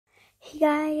Hey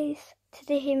guys,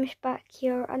 today Hamish back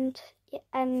here,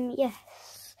 and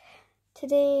yes,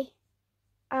 today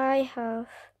I have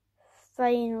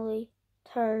finally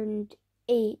turned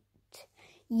 8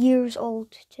 years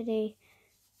old today.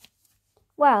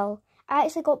 Well, I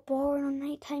actually got born on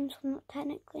night time, so I'm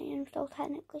still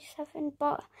technically 7,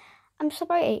 but I'm still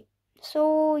about 8.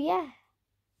 So yeah,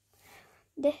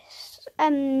 this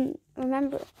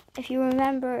remember, if you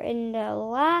remember in the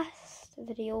last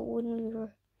video when we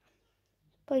were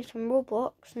playing some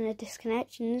Roblox and the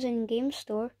disconnections in Game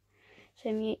Store,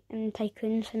 and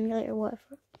Tycoon Simulator,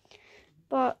 whatever.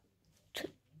 But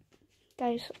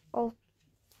guys, all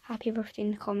happy birthday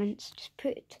in the comments. Just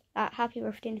put that happy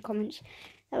birthday in the comments.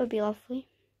 That would be lovely.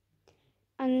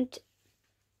 And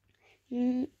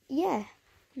yeah,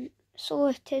 so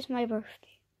it is my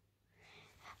birthday,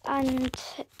 and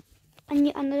I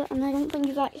don't think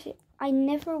you've actually. I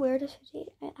never wear this today.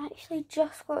 I actually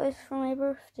just got this for my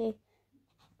birthday.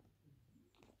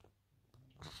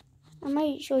 I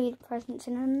might show you the presents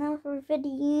in another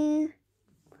video,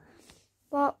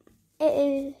 but it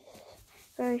is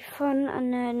very fun.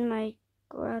 And then my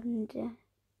granddad,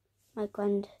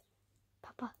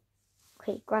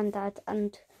 granddad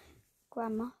and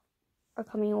grandma are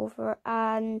coming over,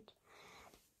 and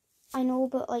I know,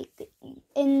 but like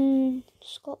in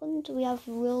Scotland we have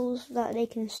rules that they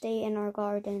can stay in our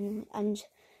garden and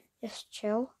just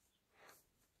chill.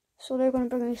 So they're going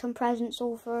to bring me some presents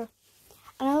over.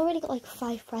 And I already got like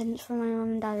 5 presents for my mum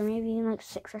and dad, or maybe even like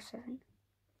 6 or 7.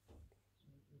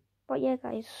 But yeah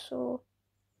guys, so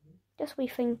just a wee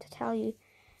thing to tell you.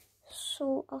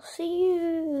 So I'll see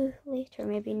you later,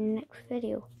 maybe in the next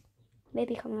video.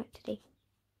 Maybe coming out today.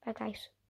 Bye guys.